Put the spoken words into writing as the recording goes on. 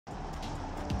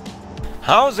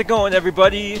How's it going,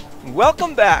 everybody?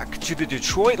 Welcome back to the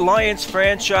Detroit Lions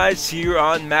franchise here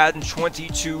on Madden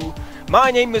 22.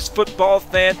 My name is Football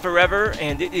Fan Forever,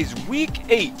 and it is Week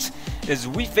 8 as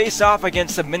we face off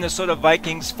against the Minnesota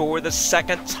Vikings for the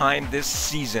second time this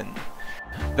season.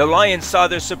 The Lions saw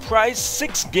their surprise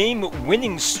 6-game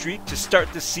winning streak to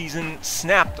start the season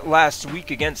snapped last week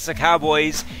against the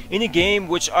Cowboys in a game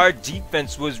which our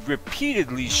defense was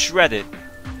repeatedly shredded.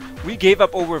 We gave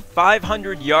up over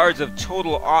 500 yards of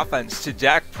total offense to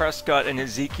Dak Prescott and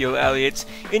Ezekiel Elliott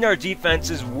in our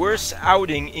defense's worst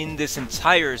outing in this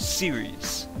entire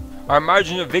series. Our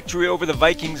margin of victory over the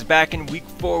Vikings back in Week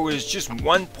 4 was just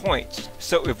 1 point,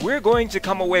 so if we're going to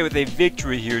come away with a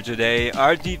victory here today,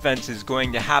 our defense is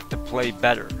going to have to play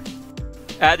better.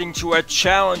 Adding to our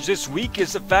challenge this week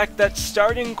is the fact that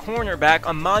starting cornerback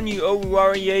Amani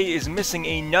Oruwariye is missing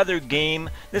another game,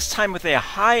 this time with a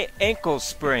high ankle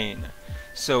sprain.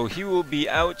 So he will be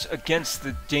out against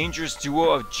the dangerous duo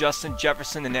of Justin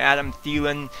Jefferson and Adam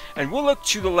Thielen, and we'll look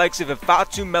to the likes of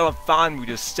Ifeatu Melifonwu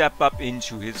to step up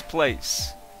into his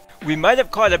place. We might have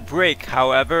caught a break,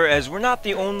 however, as we're not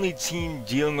the only team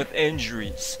dealing with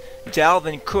injuries.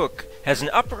 Dalvin Cook has an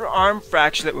upper arm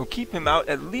fracture that will keep him out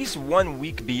at least 1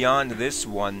 week beyond this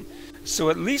one. So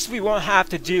at least we won't have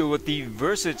to deal with the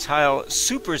versatile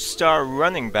superstar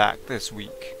running back this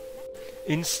week.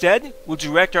 Instead, we'll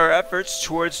direct our efforts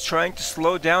towards trying to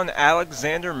slow down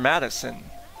Alexander Mattison.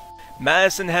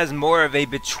 Madison has more of a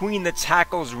between the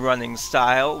tackles running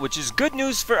style, which is good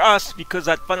news for us because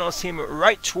that funnels him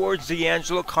right towards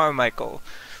D'Angelo Carmichael,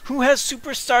 who has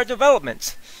superstar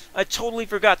development. I totally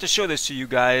forgot to show this to you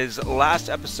guys last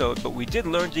episode, but we did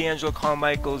learn D'Angelo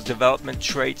Carmichael's development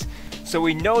trait, so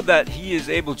we know that he is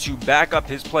able to back up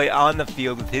his play on the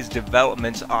field with his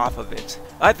development off of it.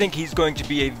 I think he's going to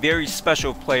be a very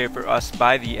special player for us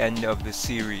by the end of the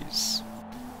series.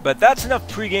 But that's enough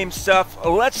pregame stuff.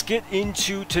 Let's get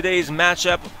into today's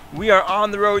matchup. We are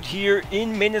on the road here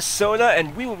in Minnesota,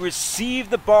 and we will receive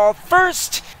the ball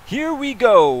first. Here we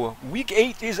go. Week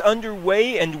 8 is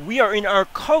underway, and we are in our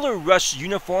color rush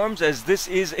uniforms as this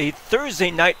is a Thursday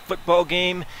night football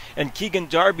game, and Keegan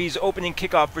Darby's opening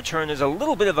kickoff return is a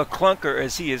little bit of a clunker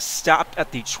as he is stopped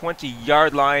at the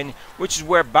 20-yard line, which is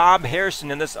where Bob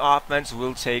Harrison in this offense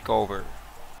will take over.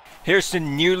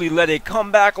 Harrison nearly led a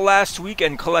comeback last week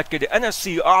and collected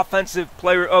NFC Offensive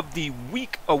Player of the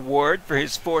Week award for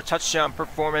his 4-touchdown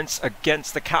performance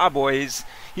against the Cowboys.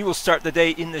 He will start the day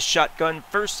in the shotgun,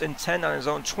 1st and 10 on his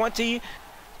own 20.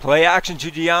 Play action to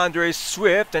DeAndre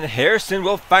Swift, and Harrison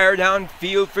will fire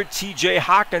downfield for TJ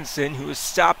Hawkinson, who is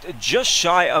stopped just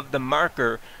shy of the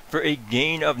marker for a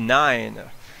gain of 9.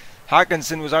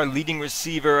 Hawkinson was our leading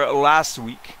receiver last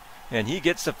week, and he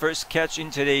gets the first catch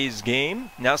in today's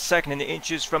game. Now second and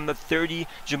inches from the 30.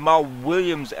 Jamal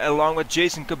Williams along with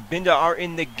Jason Kabinda are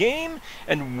in the game,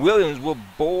 and Williams will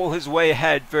bowl his way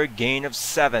ahead for a gain of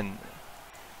 7.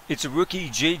 It's rookie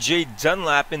J.J.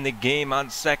 Dunlap in the game on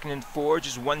 2nd and 4,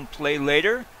 just 1 play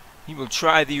later. He will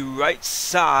try the right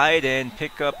side and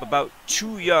pick up about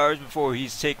 2 yards before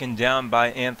he's taken down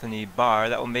by Anthony Barr.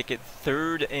 That will make it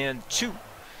 3rd and 2.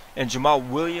 And Jamal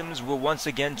Williams will once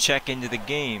again check into the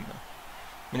game.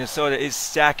 Minnesota is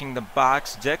stacking the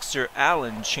box. Dexter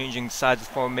Allen changing sides of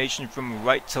formation from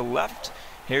right to left.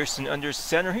 Harrison under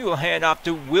center. He will hand off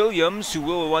to Williams, who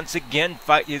will once again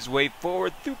fight his way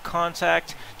forward through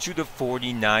contact to the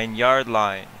 49-yard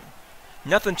line.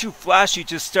 Nothing too flashy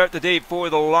to start the day for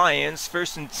the Lions.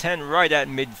 1st and 10 right at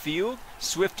midfield.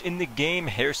 Swift in the game.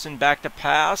 Harrison back to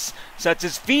pass. Sets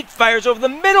his feet, fires over the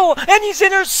middle, and he's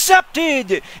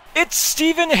intercepted! It's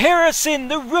Stephen Harrison,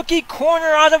 the rookie corner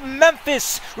out of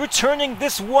Memphis, returning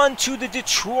this one to the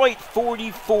Detroit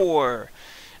 44.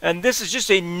 And this is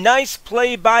just a nice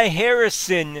play by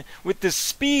Harrison with the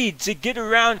speed to get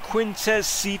around Quintez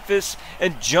Cephas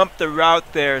and jump the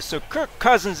route there. So Kirk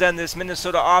Cousins and this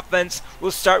Minnesota offense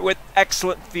will start with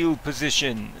excellent field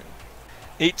position.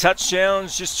 8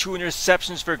 touchdowns, just 2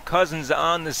 interceptions for Cousins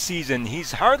on the season.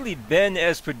 He's hardly been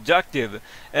as productive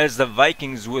as the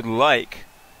Vikings would like.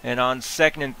 And on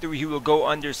 2nd and 3, he will go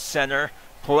under center.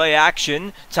 Play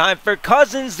action. Time for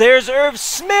Cousins. There's Irv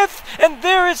Smith. And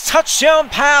there is touchdown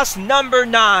pass number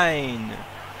 9.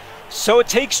 So it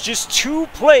takes just 2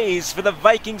 plays for the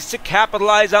Vikings to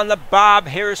capitalize on the Bob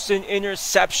Harrison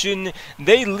interception.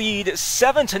 They lead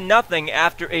 7-0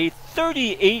 after a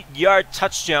 38-yard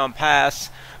touchdown pass.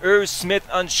 Irv Smith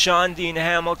on Sean Dean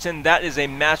Hamilton. That is a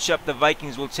matchup the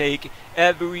Vikings will take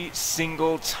every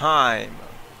single time.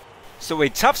 So a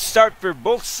tough start for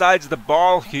both sides of the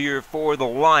ball here for the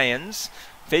Lions.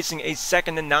 facing a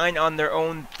 2nd and 9 on their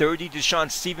own 30.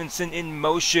 Deshaun Stevenson in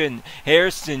motion.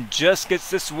 Harrison just gets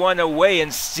this one away,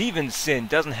 and Stevenson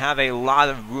doesn't have a lot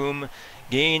of room.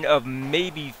 Gain of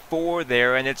maybe 4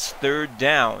 there, and it's 3rd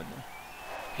down.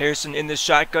 Harrison in the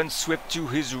shotgun, Swift to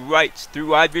his right through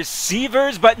wide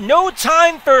receivers, but no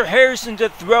time for Harrison to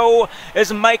throw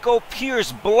as Michael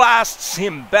Pierce blasts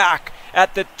him back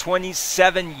at the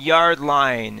 27-yard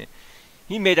line.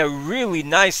 He made a really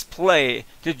nice play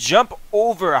to jump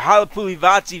over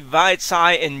Halapulivati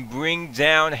Vaitai and bring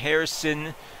down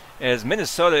Harrison, as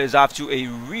Minnesota is off to a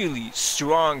really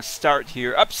strong start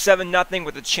here. Up 7-0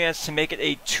 with a chance to make it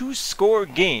a 2-score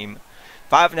game.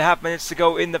 5.5 minutes to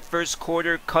go in the first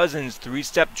quarter. Cousins,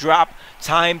 3-step drop,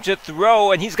 time to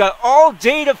throw, and he's got all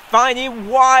day to find a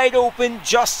wide open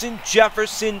Justin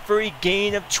Jefferson for a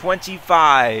gain of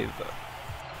 25.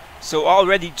 So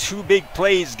already 2 big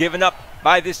plays given up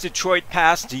by this Detroit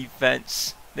pass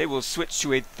defense. They will switch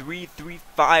to a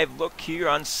 3-3-5 look here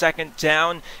on 2nd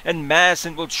down, and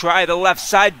Madison will try the left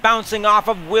side, bouncing off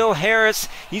of Will Harris.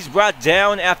 He's brought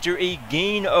down after a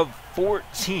gain of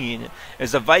 14,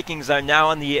 as the Vikings are now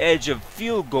on the edge of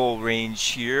field goal range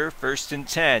here, 1st and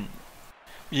 10.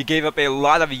 You gave up a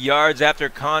lot of yards after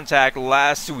contact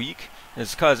last week,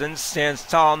 as Cousins stands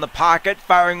tall in the pocket,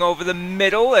 firing over the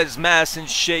middle as Madison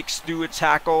shakes through a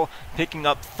tackle, picking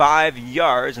up 5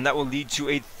 yards, and that will lead to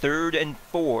a 3rd and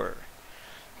 4.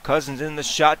 Cousins in the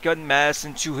shotgun,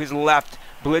 Madison to his left.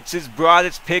 Blitz is brought,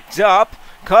 it's picked up.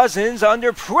 Cousins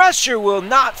under pressure will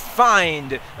not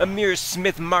find Amir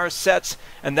Smith-Marset,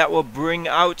 and that will bring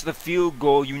out the field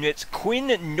goal unit.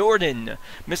 Quinn Norton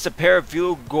missed a pair of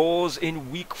field goals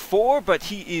in week 4, but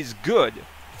he is good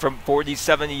from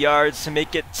 47 yards to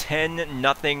make it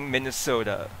 10-0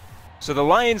 Minnesota. So the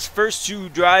Lions' first 2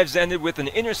 drives ended with an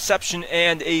interception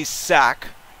and a sack.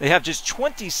 They have just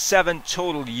 27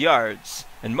 total yards,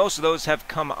 and most of those have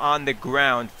come on the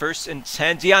ground. 1st and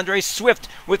 10, DeAndre Swift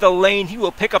with a lane. He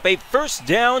will pick up a 1st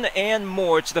down and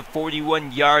more to the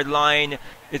 41-yard line.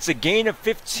 It's a gain of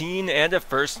 15 and a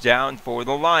 1st down for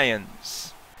the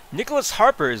Lions. Nicholas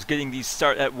Harper is getting the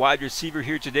start at wide receiver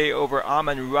here today over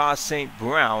Amon-Ra St.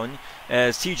 Brown,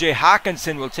 as TJ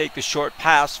Hawkinson will take the short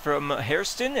pass from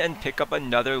Hairston and pick up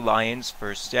another Lions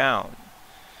 1st down.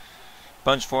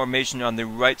 Bunch formation on the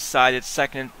right side at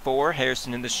 2nd and 4.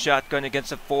 Harrison in the shotgun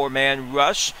against a 4-man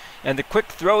rush. And the quick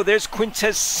throw, there's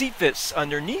Quintez Cephas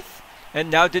underneath.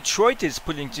 And now Detroit is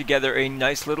putting together a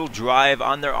nice little drive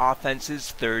on their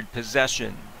offense's 3rd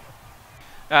possession.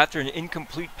 After an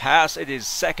incomplete pass, it is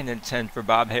 2nd and 10 for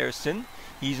Bob Harrison.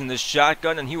 He's in the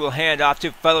shotgun, and he will hand off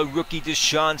to fellow rookie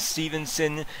Deshaun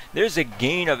Stevenson. There's a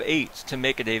gain of 8 to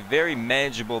make it a very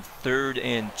manageable 3rd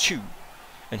and 2.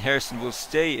 And Harrison will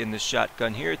stay in the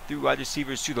shotgun here through wide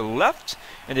receivers to the left.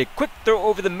 And a quick throw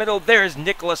over the middle. There's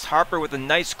Nicholas Harper with a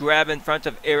nice grab in front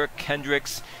of Eric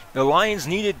Kendricks. The Lions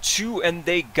needed 2 and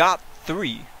they got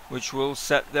 3, which will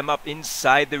set them up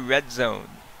inside the red zone.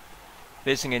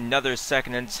 Facing another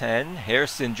 2nd and 10.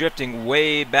 Harrison drifting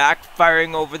way back,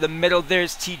 firing over the middle.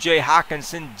 There's TJ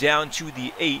Hawkinson down to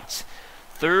the 8.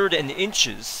 3rd and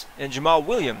inches. And Jamal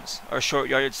Williams, our short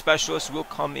yardage specialist, will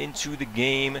come into the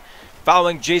game.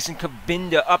 Following Jason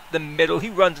Kabinda up the middle.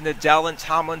 He runs into Dallin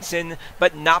Tomlinson,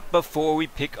 but not before we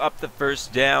pick up the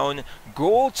 1st down.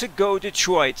 Goal to go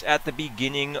Detroit at the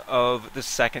beginning of the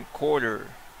 2nd quarter.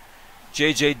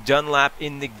 J.J. Dunlap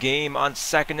in the game on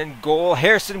 2nd and goal.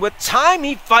 Harrison with time.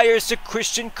 He fires to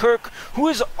Christian Kirk, who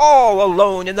is all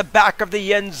alone in the back of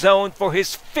the end zone for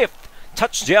his 5th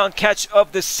touchdown catch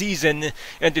of the season.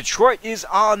 And Detroit is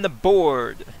on the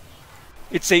board.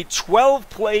 It's a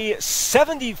 12-play,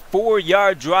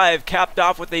 74-yard drive capped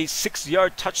off with a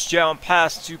 6-yard touchdown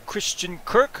pass to Christian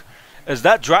Kirk, as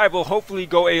that drive will hopefully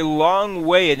go a long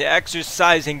way in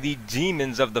exercising the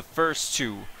demons of the first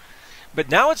 2. But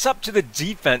now it's up to the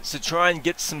defense to try and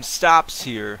get some stops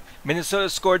here. Minnesota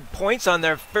scored points on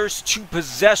their first 2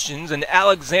 possessions, and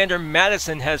Alexander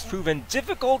Madison has proven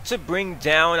difficult to bring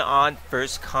down on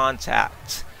first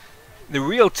contact. The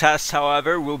real test,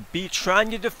 however, will be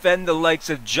trying to defend the likes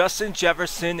of Justin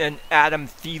Jefferson and Adam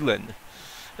Thielen,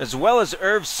 as well as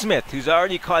Irv Smith, who's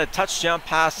already caught a touchdown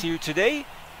pass here today,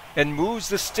 and moves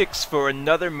the sticks for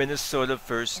another Minnesota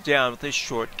 1st down with a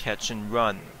short catch and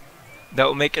run. That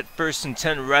will make it 1st and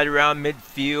 10 right around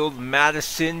midfield.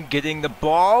 Madison getting the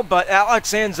ball, but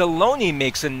Alex Anzalone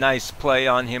makes a nice play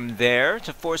on him there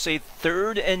to force a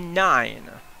 3rd and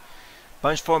 9.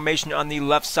 Bunch formation on the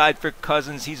left side for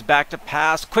Cousins. He's back to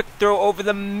pass. Quick throw over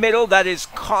the middle. That is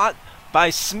caught by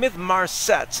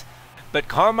Smith-Marset. But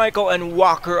Carmichael and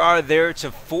Walker are there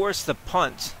to force the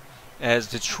punt, as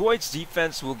Detroit's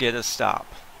defense will get a stop.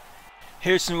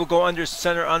 Harrison will go under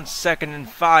center on 2nd and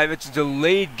 5. It's a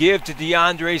delayed give to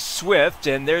DeAndre Swift,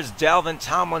 and there's Dalvin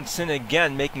Tomlinson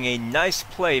again making a nice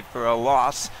play for a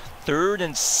loss. 3rd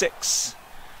and 6.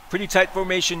 Pretty tight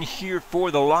formation here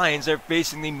for the Lions. They're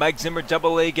facing the Mike Zimmer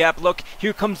double-A gap look.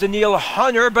 Here comes Danielle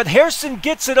Hunter, but Harrison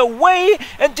gets it away,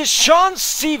 and Deshaun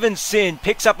Stevenson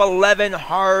picks up 11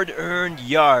 hard-earned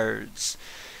yards.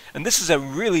 And this is a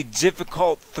really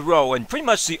difficult throw, and pretty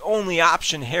much the only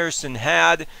option Harrison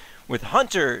had. With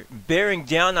Hunter bearing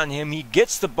down on him, he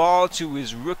gets the ball to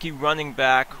his rookie running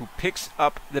back, who picks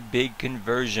up the big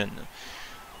conversion.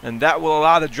 And that will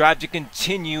allow the drive to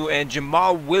continue and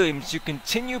Jamal Williams to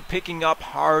continue picking up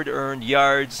hard-earned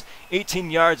yards.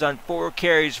 18 yards on 4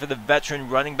 carries for the veteran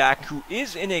running back who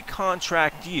is in a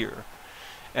contract year.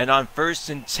 And on 1st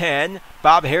and 10,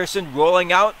 Bob Harrison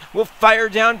rolling out will fire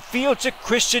downfield to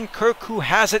Christian Kirk, who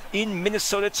has it in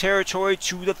Minnesota territory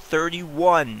to the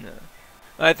 31.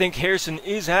 I think Harrison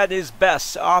is at his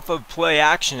best off of play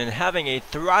action, and having a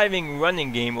thriving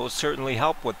running game will certainly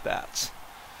help with that.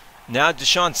 Now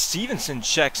Deshaun Stevenson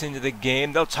checks into the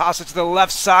game. They'll toss it to the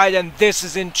left side, and this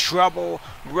is in trouble.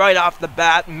 Right off the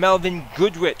bat, Melvin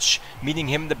Goodrich meeting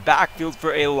him in the backfield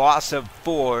for a loss of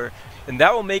 4. And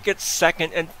that will make it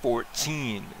 2nd and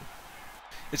 14.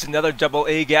 It's another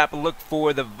double-A gap look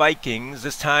for the Vikings.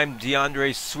 This time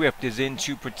DeAndre Swift is in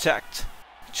to protect.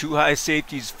 2 high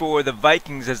safeties for the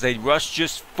Vikings as they rush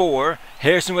just 4.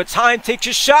 Harrison with time takes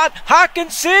a shot.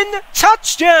 Hawkinson,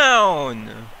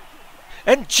 touchdown!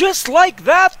 And just like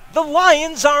that, the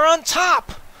Lions are on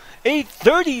top. A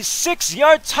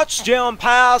 36-yard touchdown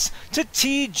pass to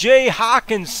T.J.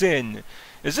 Hawkinson.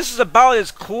 As this is about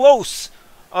as close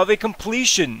of a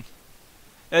completion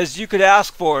as you could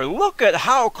ask for. Look at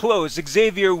how close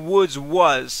Xavier Woods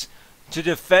was to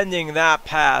defending that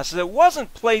pass. It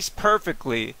wasn't placed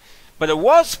perfectly, but it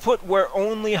was put where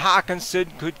only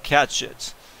Hawkinson could catch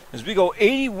it. As we go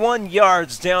 81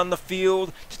 yards down the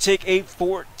field to take a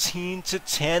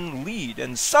 14-10 lead.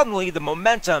 And suddenly the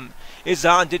momentum is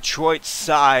on Detroit's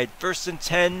side. 1st and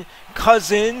 10,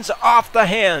 Cousins off the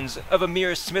hands of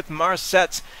Amir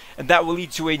Smith-Marset. And that will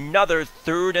lead to another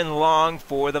 3rd and long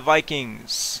for the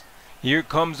Vikings. Here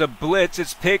comes a blitz,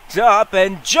 it's picked up,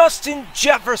 and Justin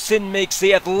Jefferson makes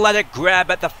the athletic grab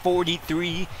at the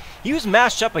 43. He was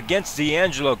matched up against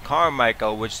D'Angelo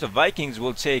Carmichael, which the Vikings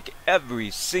will take every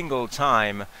single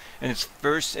time, and it's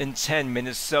 1st and 10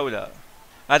 Minnesota.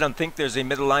 I don't think there's a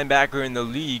middle linebacker in the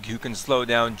league who can slow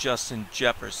down Justin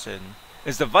Jefferson.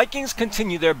 As the Vikings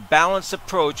continue their balanced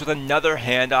approach with another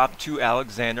handoff to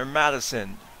Alexander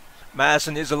Madison.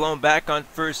 Madison is alone back on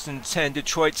 1st and 10.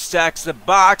 Detroit stacks the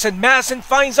box, and Madison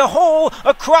finds a hole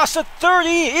across the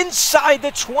 30, inside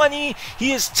the 20.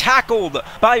 He is tackled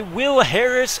by Will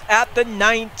Harris at the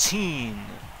 19.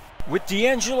 With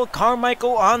D'Angelo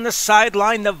Carmichael on the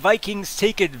sideline, the Vikings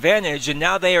take advantage, and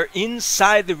now they are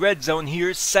inside the red zone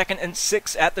here. 2nd and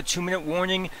 6 at the 2-minute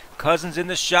warning. Cousins in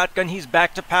the shotgun. He's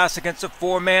back to pass against a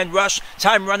 4-man rush.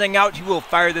 Time running out. He will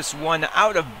fire this one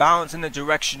out of bounds in the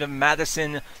direction of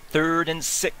Madison. 3rd and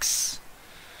 6.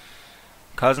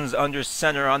 Cousins under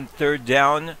center on 3rd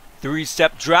down.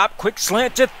 3-step drop. Quick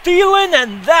slant to Thielen,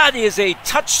 and that is a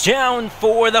touchdown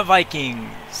for the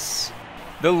Vikings.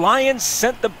 The Lions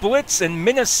sent the blitz, and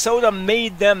Minnesota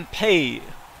made them pay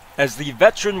as the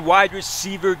veteran wide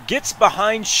receiver gets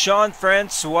behind Sean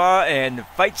Francois and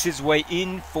fights his way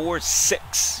in for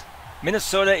 6.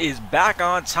 Minnesota is back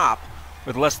on top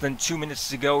with less than 2 minutes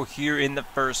to go here in the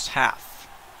first half.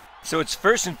 So it's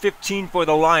 1st and 15 for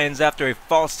the Lions after a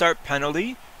false start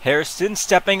penalty. Harrison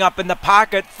stepping up in the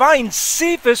pocket finds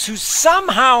Cephas, who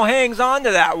somehow hangs on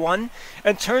to that one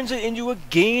and turns it into a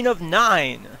gain of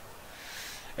 9.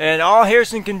 And all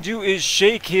Harrison can do is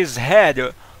shake his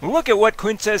head. Look at what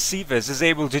Quintez Cephas is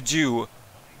able to do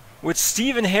with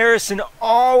Steven Harrison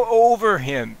all over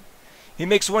him. He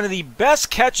makes one of the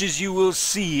best catches you will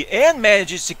see and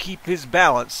manages to keep his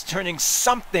balance, turning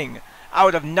something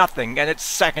out of nothing, and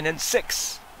it's 2nd and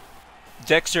 6.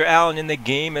 Dexter Allen in the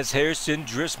game as Harrison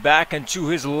drifts back and to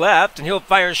his left, and he'll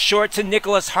fire short to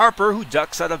Nicholas Harper, who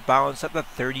ducks out of bounds at the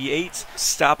 38,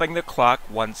 stopping the clock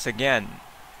once again.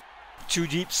 2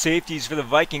 deep safeties for the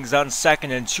Vikings on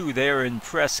 2nd and 2. They are in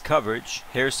press coverage.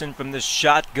 Harrison from the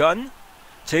shotgun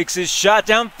takes his shot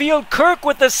downfield. Kirk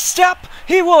with the step.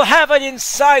 He will have it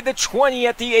inside the 20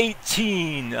 at the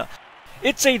 18.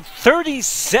 It's a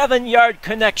 37-yard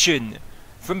connection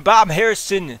from Bob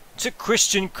Harrison to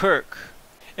Christian Kirk.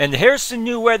 And Harrison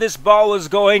knew where this ball was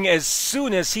going as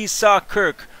soon as he saw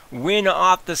Kirk win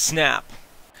off the snap.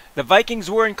 The Vikings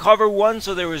were in cover 1,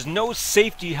 so there was no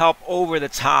safety help over the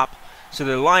top. So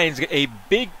the Lions get a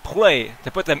big play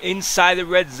to put them inside the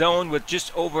red zone with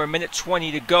just over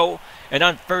 1:20 to go. And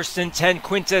on 1st and 10,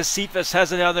 Quintez Cephas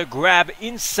has another grab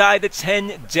inside the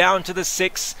 10 down to the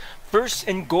 6. 1st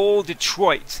and goal,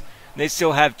 Detroit. They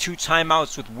still have 2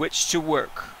 timeouts with which to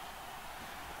work.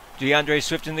 DeAndre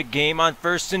Swift in the game on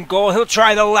 1st and goal. He'll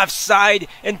try the left side,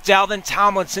 and Dalvin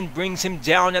Tomlinson brings him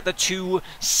down at the 2.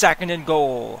 2nd and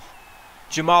goal.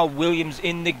 Jamal Williams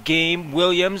in the game.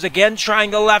 Williams again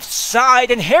trying the left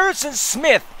side, and Harrison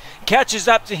Smith catches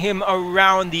up to him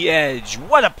around the edge.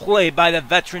 What a play by the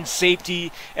veteran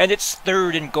safety, and it's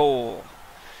 3rd and goal.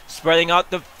 Spreading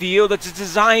out the field, it's a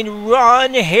design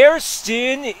run.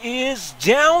 Hairston is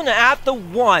down at the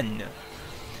 1.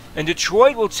 And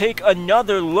Detroit will take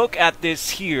another look at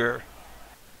this here,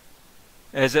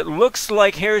 as it looks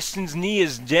like Hairston's knee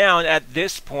is down at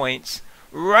this point,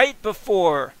 right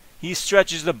before he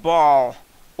stretches the ball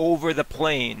over the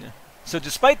plane. So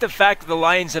despite the fact that the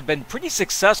Lions have been pretty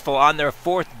successful on their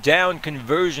 4th down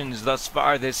conversions thus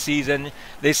far this season,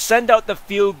 they send out the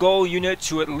field goal unit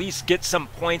to at least get some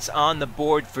points on the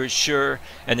board for sure,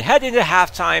 and head into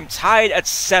halftime tied at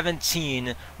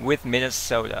 17 with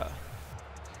Minnesota.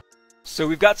 So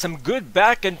we've got some good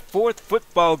back and forth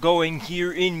football going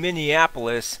here in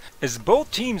Minneapolis, as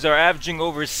both teams are averaging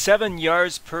over 7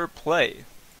 yards per play.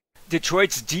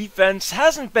 Detroit's defense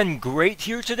hasn't been great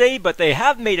here today, but they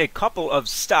have made a couple of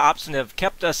stops and have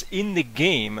kept us in the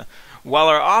game, while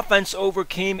our offense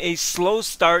overcame a slow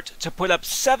start to put up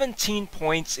 17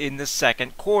 points in the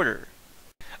 2nd quarter.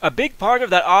 A big part of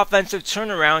that offensive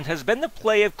turnaround has been the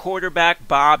play of quarterback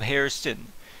Bob Hairston.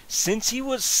 Since he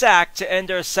was sacked to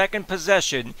end our 2nd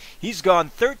possession, he's gone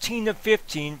 13 of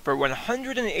 15 for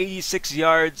 186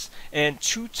 yards and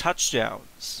 2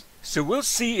 touchdowns. So we'll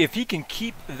see if he can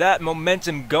keep that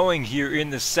momentum going here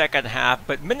in the 2nd half,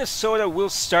 but Minnesota will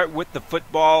start with the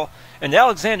football, and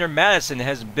Alexander Madison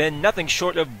has been nothing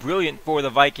short of brilliant for the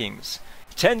Vikings.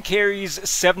 10 carries,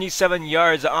 77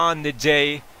 yards on the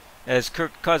day, as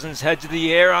Kirk Cousins heads to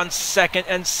the air on 2nd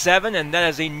and 7, and that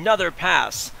is another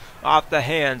pass off the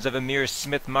hands of Amir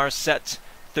Smith-Marset.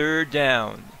 3rd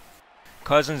down.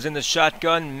 Cousins in the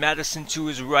shotgun, Madison to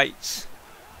his right.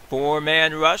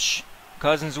 4-man rush.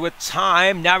 Cousins with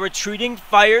time, now retreating,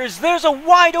 fires. There's a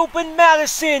wide open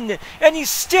Madison, and he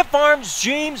stiff arms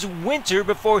James Winter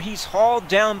before he's hauled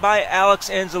down by Alex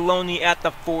Anzalone at the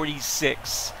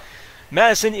 46.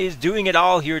 Madison is doing it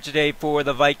all here today for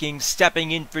the Vikings,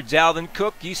 stepping in for Dalvin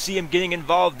Cook. You see him getting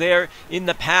involved there in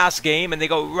the pass game, and they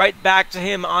go right back to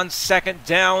him on 2nd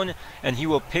down, and he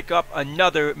will pick up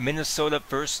another Minnesota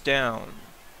 1st down.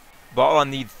 Ball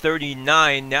on the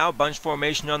 39 now, bunch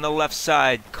formation on the left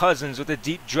side. Cousins with a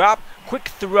deep drop, quick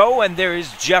throw, and there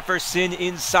is Jefferson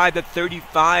inside the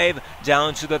 35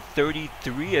 down to the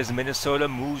 33 as Minnesota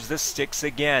moves the sticks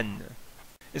again.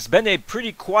 It's been a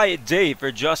pretty quiet day for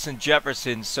Justin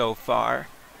Jefferson so far.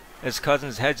 As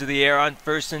Cousins heads to the air on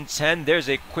 1st and 10, there's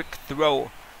a quick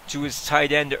throw to his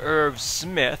tight end Irv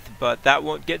Smith, but that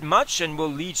won't get much and will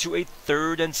lead to a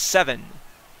 3rd and 7.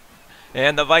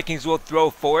 And the Vikings will throw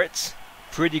for it.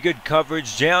 Pretty good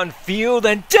coverage downfield,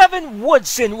 and Devin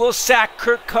Woodson will sack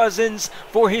Kirk Cousins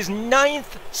for his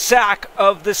 9th sack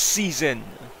of the season.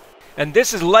 And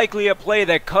this is likely a play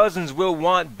that Cousins will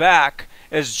want back,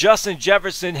 as Justin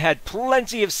Jefferson had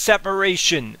plenty of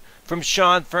separation from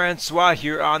Sean Francois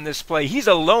here on this play. He's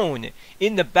alone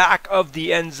in the back of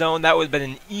the end zone. That would have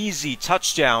been an easy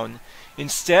touchdown.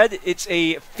 Instead, it's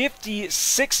a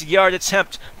 56-yard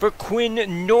attempt for Quinn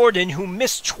Nordin, who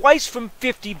missed twice from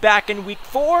 50 back in week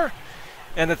 4.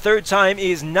 And the 3rd time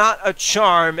is not a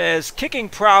charm, as kicking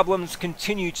problems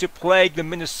continue to plague the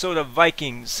Minnesota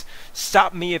Vikings.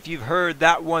 Stop me if you've heard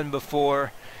that one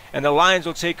before. And the Lions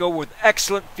will take over with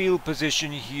excellent field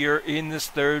position here in this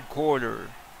 3rd quarter.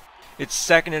 It's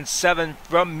 2nd and 7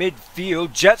 from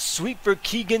midfield. Jet sweep for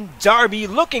Keegan Darby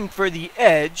looking for the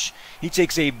edge. He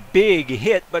takes a big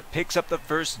hit but picks up the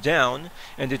 1st down,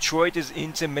 and Detroit is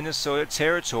into Minnesota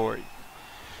territory.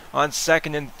 On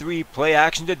 2nd and 3, play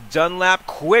action to Dunlap.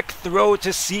 Quick throw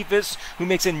to Cephas, who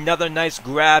makes another nice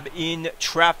grab in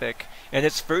traffic. And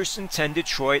it's 1st and 10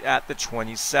 Detroit at the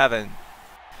 27.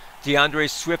 DeAndre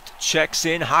Swift checks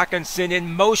in. Hawkinson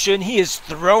in motion. He is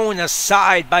thrown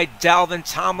aside by Dalvin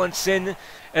Tomlinson,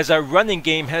 as our running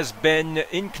game has been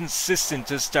inconsistent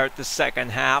to start the 2nd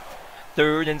half.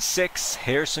 3rd and 6.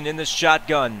 Harrison in the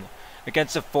shotgun.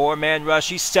 Against a 4-man rush,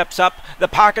 he steps up. The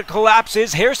pocket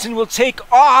collapses. Harrison will take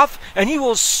off, and he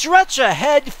will stretch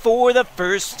ahead for the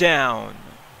 1st down.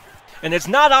 And it's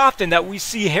not often that we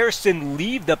see Harrison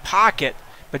leave the pocket,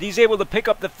 but he's able to pick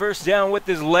up the 1st down with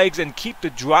his legs and keep the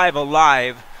drive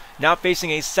alive. Now facing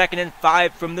a 2nd and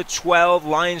 5 from the 12.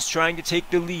 Lions trying to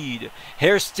take the lead.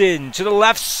 Hairston to the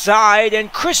left side,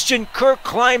 and Christian Kirk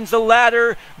climbs the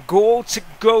ladder. Goal to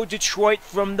go Detroit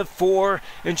from the 4,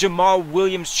 and Jamal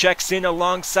Williams checks in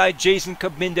alongside Jason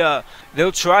Kabinda.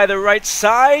 They'll try the right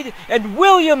side, and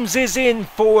Williams is in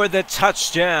for the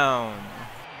touchdown.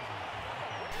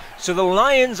 So the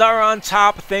Lions are on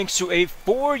top thanks to a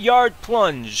 4-yard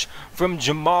plunge from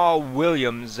Jamal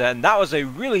Williams, and that was a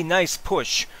really nice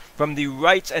push from the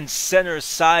right and center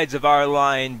sides of our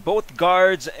line. Both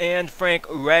guards and Frank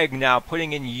Ragnow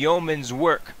putting in yeoman's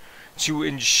work to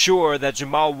ensure that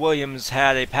Jamal Williams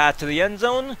had a path to the end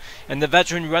zone, and the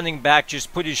veteran running back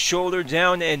just put his shoulder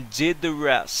down and did the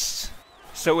rest.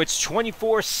 So it's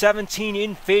 24-17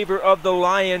 in favor of the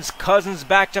Lions. Cousins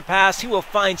back to pass. He will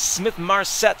find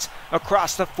Smith-Marset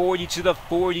across the 40 to the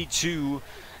 42,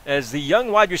 as the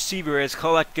young wide receiver has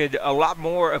collected a lot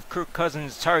more of Kirk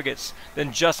Cousins' targets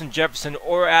than Justin Jefferson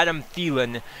or Adam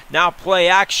Thielen. Now play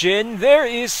action. There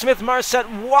is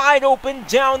Smith-Marset wide open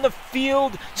down the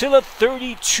field to the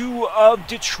 32 of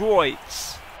Detroit.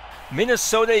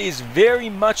 Minnesota is very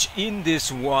much in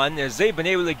this one, as they've been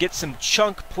able to get some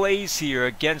chunk plays here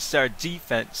against our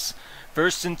defense.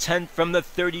 1st and 10 from the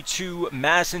 32.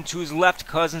 Madison to his left.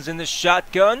 Cousins in the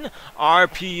shotgun.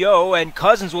 RPO, and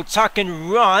Cousins will tuck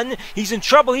and run. He's in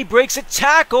trouble. He breaks a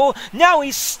tackle. Now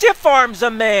he stiff arms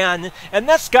a man, and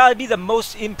that's got to be the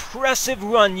most impressive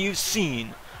run you've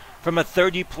seen from a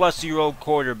 30-plus-year-old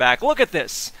quarterback. Look at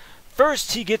this.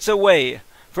 First he gets away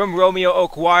from Romeo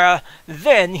Okwara.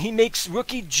 Then he makes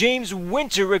rookie James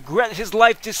Winter regret his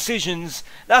life decisions.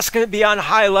 That's going to be on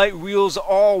highlight reels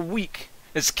all week,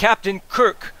 as Captain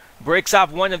Kirk breaks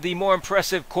off one of the more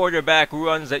impressive quarterback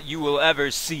runs that you will ever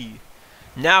see.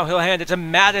 Now he'll hand it to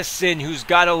Madison, who's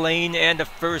got a lane and a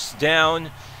 1st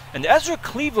down. And Ezra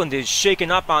Cleveland is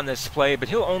shaken up on this play, but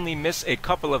he'll only miss a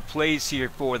couple of plays here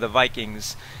for the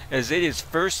Vikings, as it is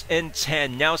 1st and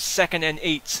 10, now 2nd and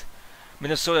 8.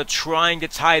 Minnesota trying to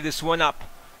tie this one up.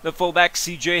 The fullback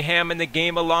C.J. Ham in the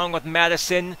game along with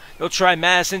Madison. They'll try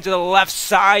Madison to the left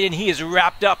side, and he is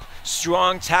wrapped up.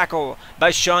 Strong tackle by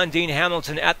Sean Dean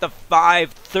Hamilton at the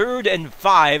 5. 3rd and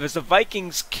 5, as the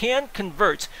Vikings can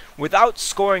convert without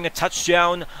scoring a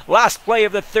touchdown. Last play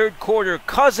of the 3rd quarter.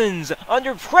 Cousins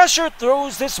under pressure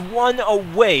throws this one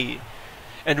away.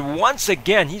 And once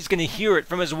again, he's going to hear it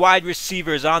from his wide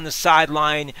receivers on the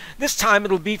sideline. This time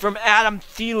it'll be from Adam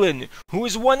Thielen, who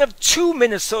is one of 2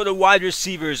 Minnesota wide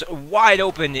receivers wide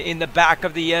open in the back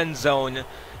of the end zone.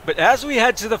 But as we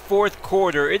head to the 4th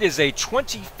quarter, it is a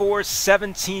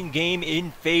 24-17 game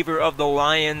in favor of the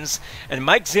Lions, and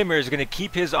Mike Zimmer is going to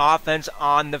keep his offense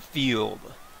on the field.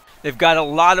 They've got a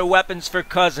lot of weapons for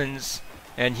Cousins,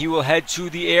 and he will head to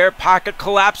the air, pocket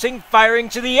collapsing, firing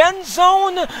to the end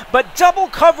zone, but double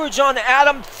coverage on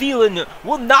Adam Thielen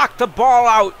will knock the ball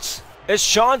out, as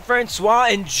Sean Francois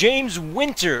and James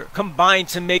Winter combine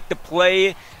to make the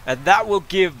play, and that will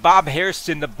give Bob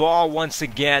Hairston the ball once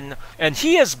again. And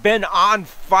he has been on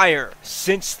fire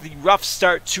since the rough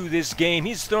start to this game.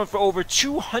 He's thrown for over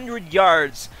 200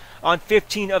 yards on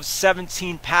 15 of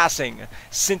 17 passing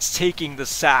since taking the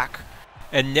sack.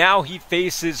 And now he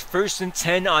faces 1st and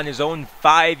 10 on his own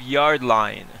 5-yard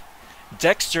line.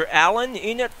 Dexter Allen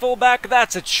in at fullback,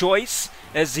 that's a choice,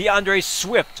 as DeAndre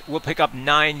Swift will pick up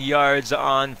 9 yards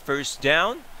on 1st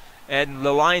down. And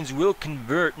the Lions will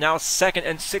convert, now 2nd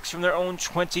and 6 from their own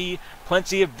 20.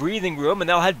 Plenty of breathing room, and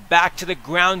they'll head back to the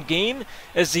ground game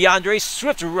as DeAndre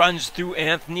Swift runs through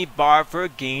Anthony Barr for a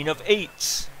gain of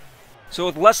 8. So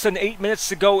with less than 8 minutes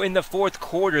to go in the 4th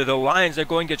quarter, the Lions are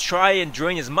going to try and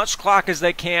drain as much clock as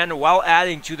they can while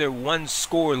adding to their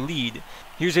 1-score lead.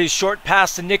 Here's a short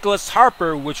pass to Nicholas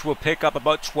Harper, which will pick up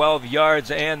about 12 yards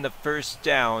and the 1st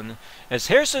down, as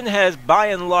Hairston has, by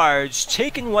and large,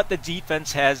 taken what the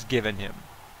defense has given him.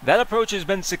 That approach has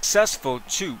been successful,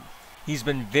 too. He's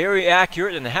been very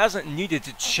accurate and hasn't needed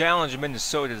to challenge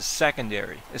Minnesota's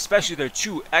secondary, especially their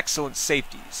 2 excellent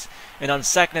safeties. And on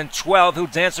 2nd and 12, he'll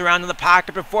dance around in the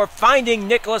pocket before finding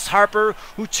Nicholas Harper,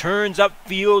 who turns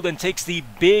upfield and takes the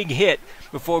big hit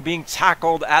before being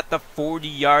tackled at the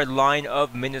 40-yard line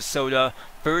of Minnesota.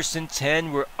 1st and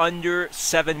 10, we're under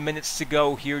 7 minutes to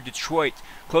go here. Detroit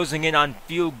closing in on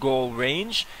field goal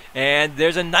range. And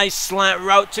there's a nice slant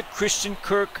route to Christian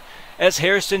Kirk, as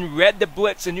Hairston read the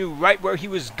blitz and knew right where he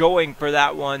was going for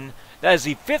that one. That is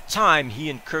the 5th time he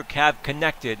and Kirk have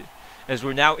connected, as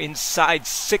we're now inside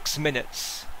 6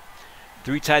 minutes.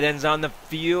 Three tight ends on the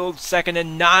field, 2nd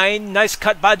and 9. Nice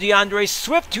cut by DeAndre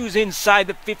Swift, who's inside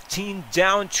the 15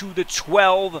 down to the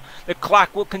 12. The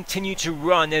clock will continue to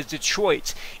run as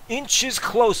Detroit inches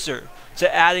closer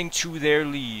to adding to their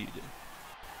lead.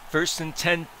 1st and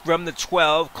 10 from the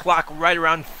 12, clock right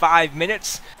around 5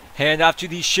 minutes. Hand off to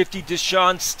the shifty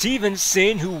Deshaun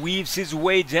Stevenson, who weaves his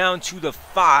way down to the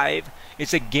 5.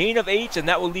 It's a gain of 8, and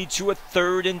that will lead to a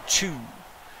 3rd and 2.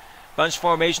 Bunch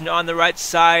formation on the right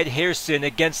side. Harrison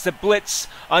against the blitz.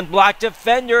 Unblocked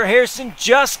defender. Harrison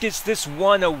just gets this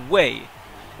one away,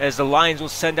 as the Lions will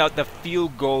send out the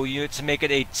field goal unit to make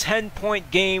it a 10-point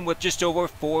game with just over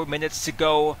 4 minutes to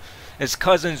go, as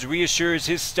Cousins reassures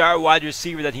his star wide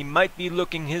receiver that he might be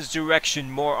looking his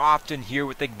direction more often here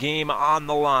with the game on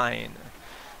the line.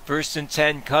 1st and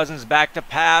 10. Cousins back to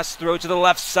pass. Throw to the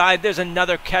left side. There's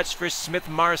another catch for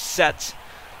Smith-Marset,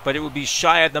 but it will be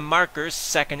shy of the markers.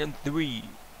 2nd and 3.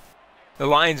 The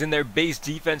Lions in their base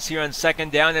defense here on 2nd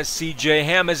down as C.J.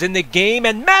 Ham is in the game,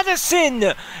 and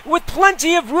Madison with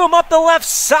plenty of room up the left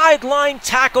sideline,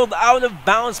 tackled out of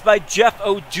bounds by Jeff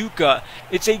Oduka.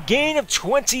 It's a gain of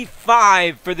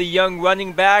 25 for the young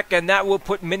running back, and that will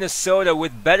put Minnesota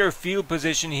with better field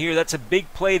position here. That's a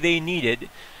big play they needed.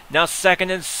 Now 2nd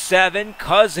and 7.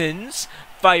 Cousins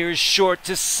fires short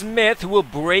to Smith, who will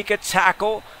break a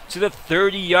tackle to the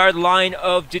 30-yard line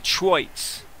of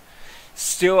Detroit.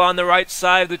 Still on the right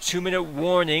side of the 2-minute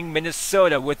warning,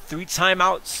 Minnesota with 3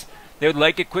 timeouts. They would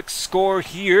like a quick score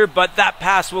here, but that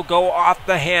pass will go off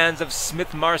the hands of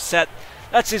Smith-Marset.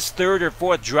 That's his 3rd or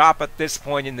 4th drop at this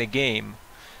point in the game,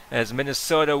 as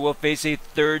Minnesota will face a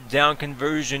 3rd down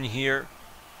conversion here.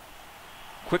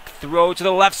 Quick throw to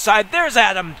the left side. There's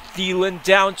Adam Thielen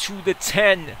down to the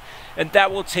 10, and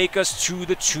that will take us to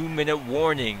the 2-minute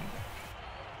warning.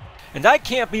 And I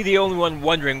can't be the only one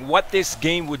wondering what this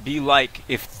game would be like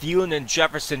if Thielen and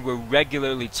Jefferson were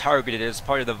regularly targeted as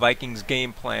part of the Vikings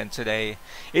game plan today.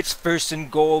 It's 1st and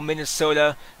goal,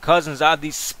 Minnesota. Cousins out of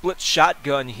the split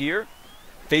shotgun here,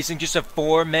 facing just a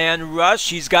 4-man rush.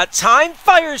 He's got time,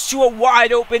 fires to a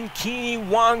wide open Keeney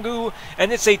Wangu,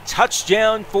 and it's a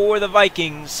touchdown for the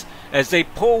Vikings as they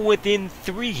pull within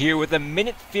 3 here with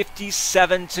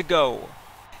 1:57 to go.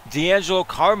 D'Angelo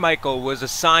Carmichael was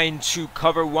assigned to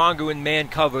cover Wangu in man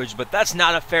coverage, but that's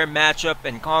not a fair matchup,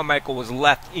 and Carmichael was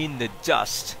left in the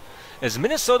dust, as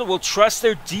Minnesota will trust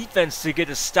their defense to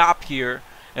get a stop here,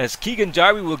 as Keegan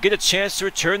Darby will get a chance to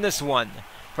return this one.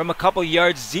 From a couple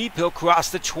yards deep, he'll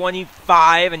cross the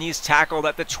 25, and he's tackled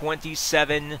at the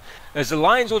 27, as the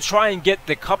Lions will try and get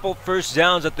the couple first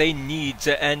downs that they need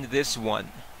to end this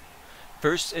one.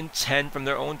 1st and 10 from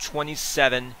their own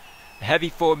 27. Heavy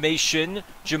formation.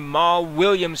 Jamal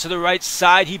Williams to the right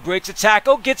side. He breaks a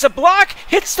tackle, gets a block,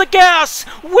 hits the gas.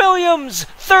 Williams,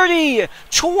 30,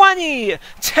 20,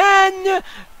 10,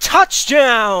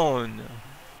 touchdown.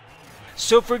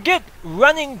 So forget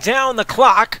running down the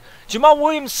clock. Jamal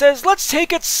Williams says, let's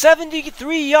take it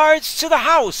 73 yards to the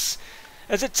house,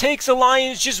 as it takes the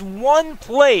Lions just one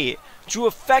play to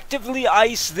effectively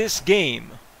ice this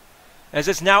game, as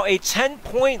it's now a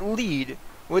 10-point lead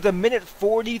with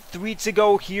 1:43 to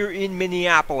go here in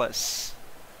Minneapolis.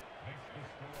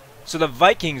 So the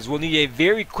Vikings will need a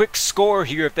very quick score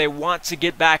here if they want to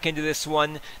get back into this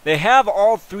one. They have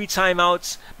all 3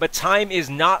 timeouts, but time is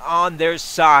not on their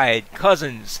side.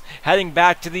 Cousins heading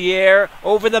back to the air,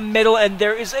 over the middle, and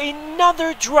there is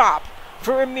another drop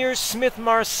for Amir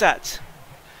Smith-Marset.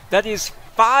 That is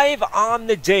 5 on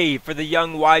the day for the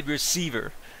young wide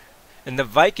receiver. And the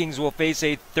Vikings will face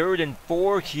a 3rd and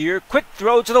 4 here. Quick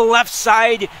throw to the left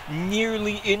side,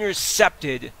 nearly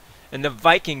intercepted. And the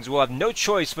Vikings will have no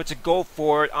choice but to go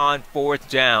for it on 4th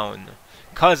down.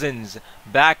 Cousins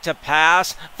back to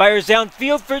pass, fires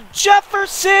downfield for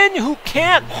Jefferson, who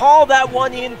can't haul that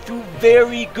one in through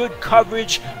very good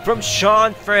coverage from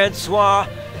Sean Francois,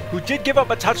 who did give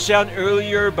up a touchdown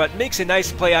earlier, but makes a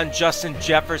nice play on Justin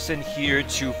Jefferson here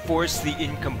to force the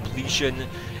incompletion,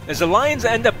 as the Lions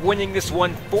end up winning this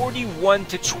one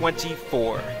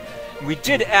 41-24. We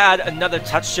did add another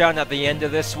touchdown at the end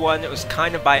of this one. It was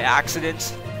kind of by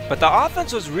accident, but the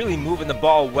offense was really moving the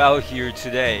ball well here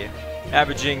today,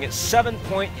 averaging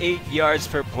 7.8 yards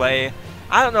per play.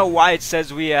 I don't know why it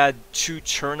says we had 2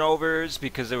 turnovers,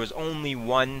 because there was only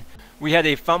 1. We had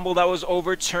a fumble that was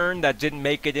overturned that didn't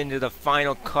make it into the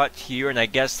final cut here, and I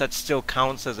guess that still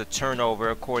counts as a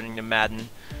turnover according to Madden.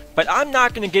 But I'm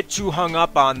not going to get too hung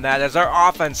up on that, as our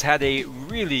offense had a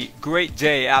really great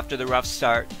day after the rough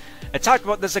start. I talked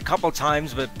about this a couple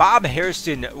times, but Bob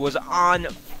Hairston was on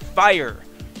fire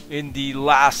in the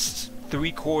last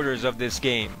 3 quarters of this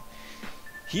game.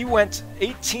 He went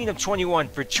 18 of 21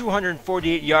 for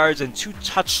 248 yards and 2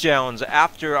 touchdowns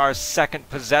after our second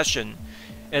possession,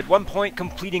 at one point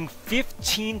completing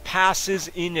 15 passes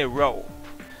in a row.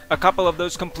 A couple of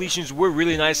those completions were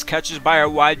really nice catches by our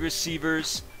wide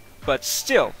receivers, but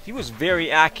still, he was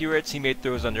very accurate. He made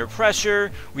throws under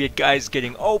pressure. We had guys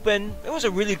getting open. It was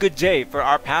a really good day for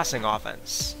our passing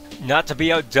offense. Not to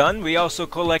be outdone, we also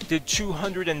collected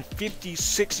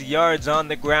 256 yards on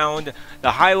the ground.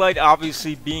 The highlight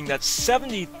obviously being that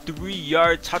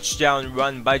 73-yard touchdown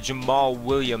run by Jamal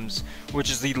Williams,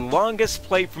 which is the longest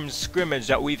play from scrimmage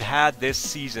that we've had this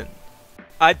season.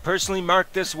 I'd personally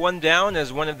mark this one down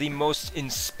as one of the most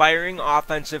inspiring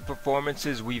offensive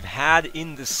performances we've had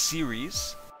in the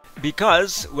series,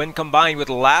 because when combined with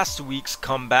last week's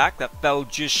comeback that fell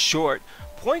just short,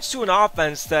 points to an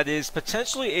offense that is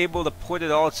potentially able to put it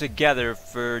all together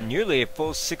for nearly a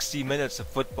full 60 minutes of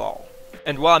football.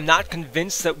 And while I'm not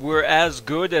convinced that we're as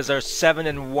good as our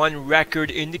 7-1 record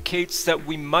indicates that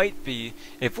we might be,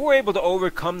 if we're able to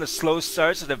overcome the slow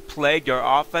starts that have plagued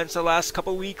our offense the last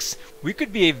couple weeks, we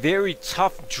could be a very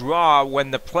tough draw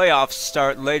when the playoffs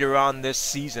start later on this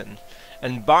season.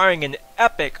 And barring an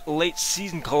epic late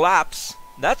season collapse,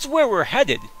 that's where we're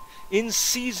headed in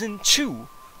Season 2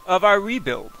 of our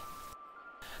rebuild.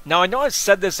 Now, I know I've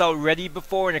said this already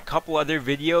before in a couple other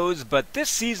videos, but this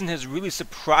season has really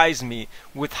surprised me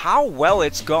with how well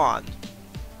it's gone.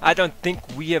 I don't think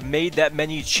we have made that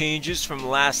many changes from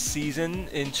last season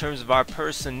in terms of our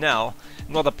personnel,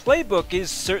 and while the playbook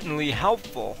is certainly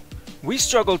helpful, we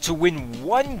struggled to win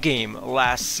one game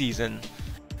last season.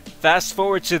 Fast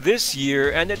forward to this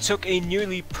year, and it took a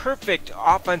nearly perfect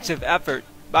offensive effort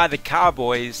by the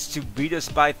Cowboys to beat us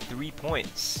by 3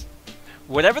 points.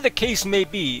 Whatever the case may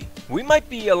be, we might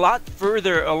be a lot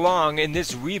further along in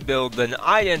this rebuild than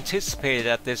I anticipated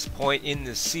at this point in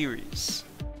the series.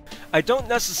 I don't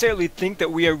necessarily think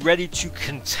that we are ready to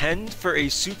contend for a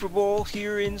Super Bowl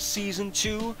here in Season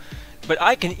 2, but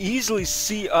I can easily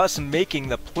see us making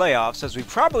the playoffs, as we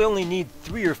probably only need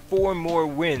 3 or 4 more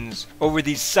wins over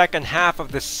the second half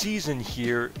of the season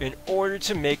here in order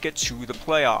to make it to the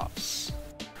playoffs.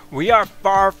 We are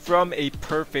far from a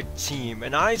perfect team,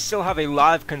 and I still have a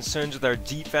lot of concerns with our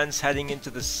defense heading into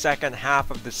the second half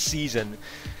of the season.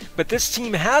 But this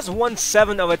team has won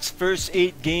 7 of its first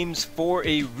 8 games for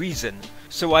a reason.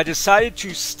 So I decided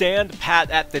to stand pat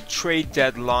at the trade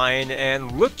deadline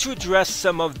and look to address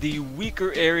some of the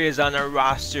weaker areas on our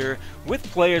roster with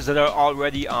players that are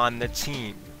already on the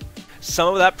team. Some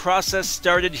of that process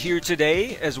started here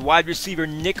today as wide receiver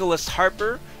Nicholas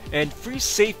Harper and free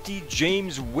safety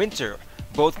James Winter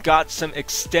both got some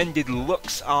extended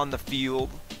looks on the field.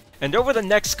 And over the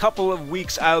next couple of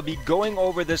weeks, I'll be going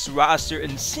over this roster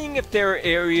and seeing if there are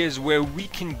areas where we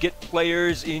can get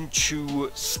players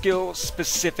into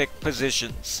skill-specific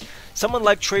positions. Someone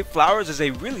like Trey Flowers is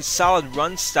a really solid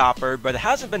run stopper, but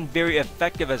hasn't been very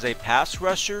effective as a pass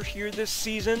rusher here this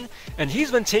season. And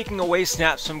he's been taking away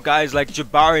snaps from guys like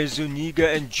Jabari Zuniga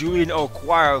and Julian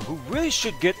Okwara, who really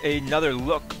should get another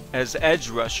look as edge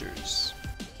rushers.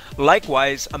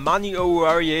 Likewise, Amani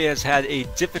Oruwariye has had a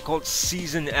difficult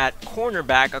season at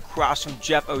cornerback across from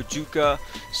Jeff Ojuka,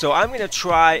 so I'm going to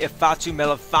try Ifatu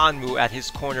Melifonwu at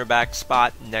his cornerback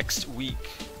spot next week.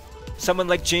 Someone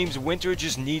like James Winter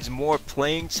just needs more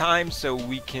playing time so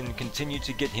we can continue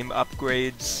to get him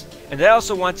upgrades. And I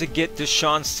also want to get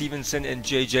Deshaun Stevenson and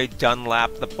JJ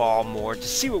Dunlap the ball more to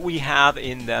see what we have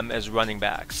in them as running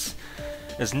backs.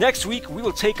 As next week we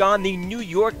will take on the New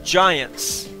York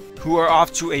Giants, who are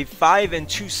off to a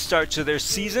 5-2 start to their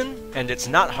season, and it's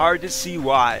not hard to see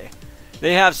why.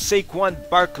 They have Saquon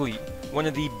Barkley, one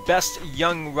of the best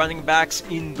young running backs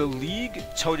in the league,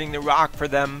 toting the rock for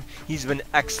them. He's been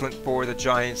excellent for the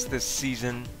Giants this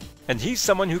season, and he's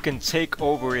someone who can take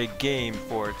over a game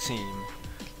for a team.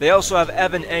 They also have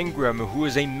Evan Engram, who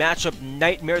is a matchup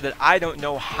nightmare that I don't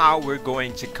know how we're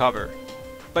going to cover.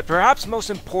 But perhaps most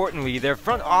importantly, their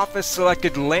front office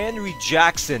selected Landry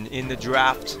Jackson in the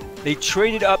draft. They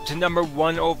traded up to number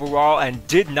 1 overall and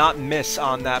did not miss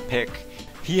on that pick.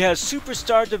 He has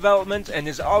superstar development and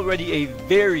is already a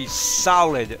very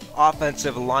solid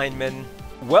offensive lineman,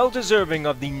 well deserving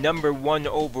of the number 1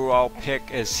 overall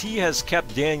pick, as he has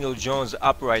kept Daniel Jones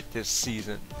upright this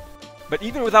season. But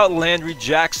even without Landry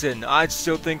Jackson, I'd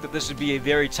still think that this would be a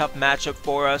very tough matchup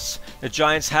for us. The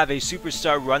Giants have a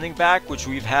superstar running back, which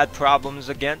we've had problems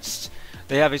against.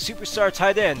 They have a superstar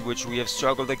tight end, which we have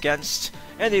struggled against,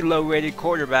 and a low-rated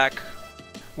quarterback,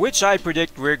 which I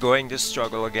predict we're going to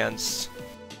struggle against.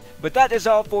 But that is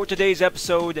all for today's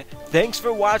episode. Thanks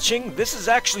for watching. This is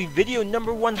actually video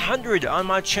number 100 on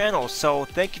my channel, so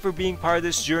thank you for being part of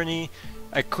this journey.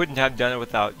 I couldn't have done it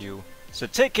without you. So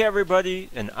take care everybody,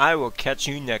 and I will catch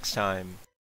you next time.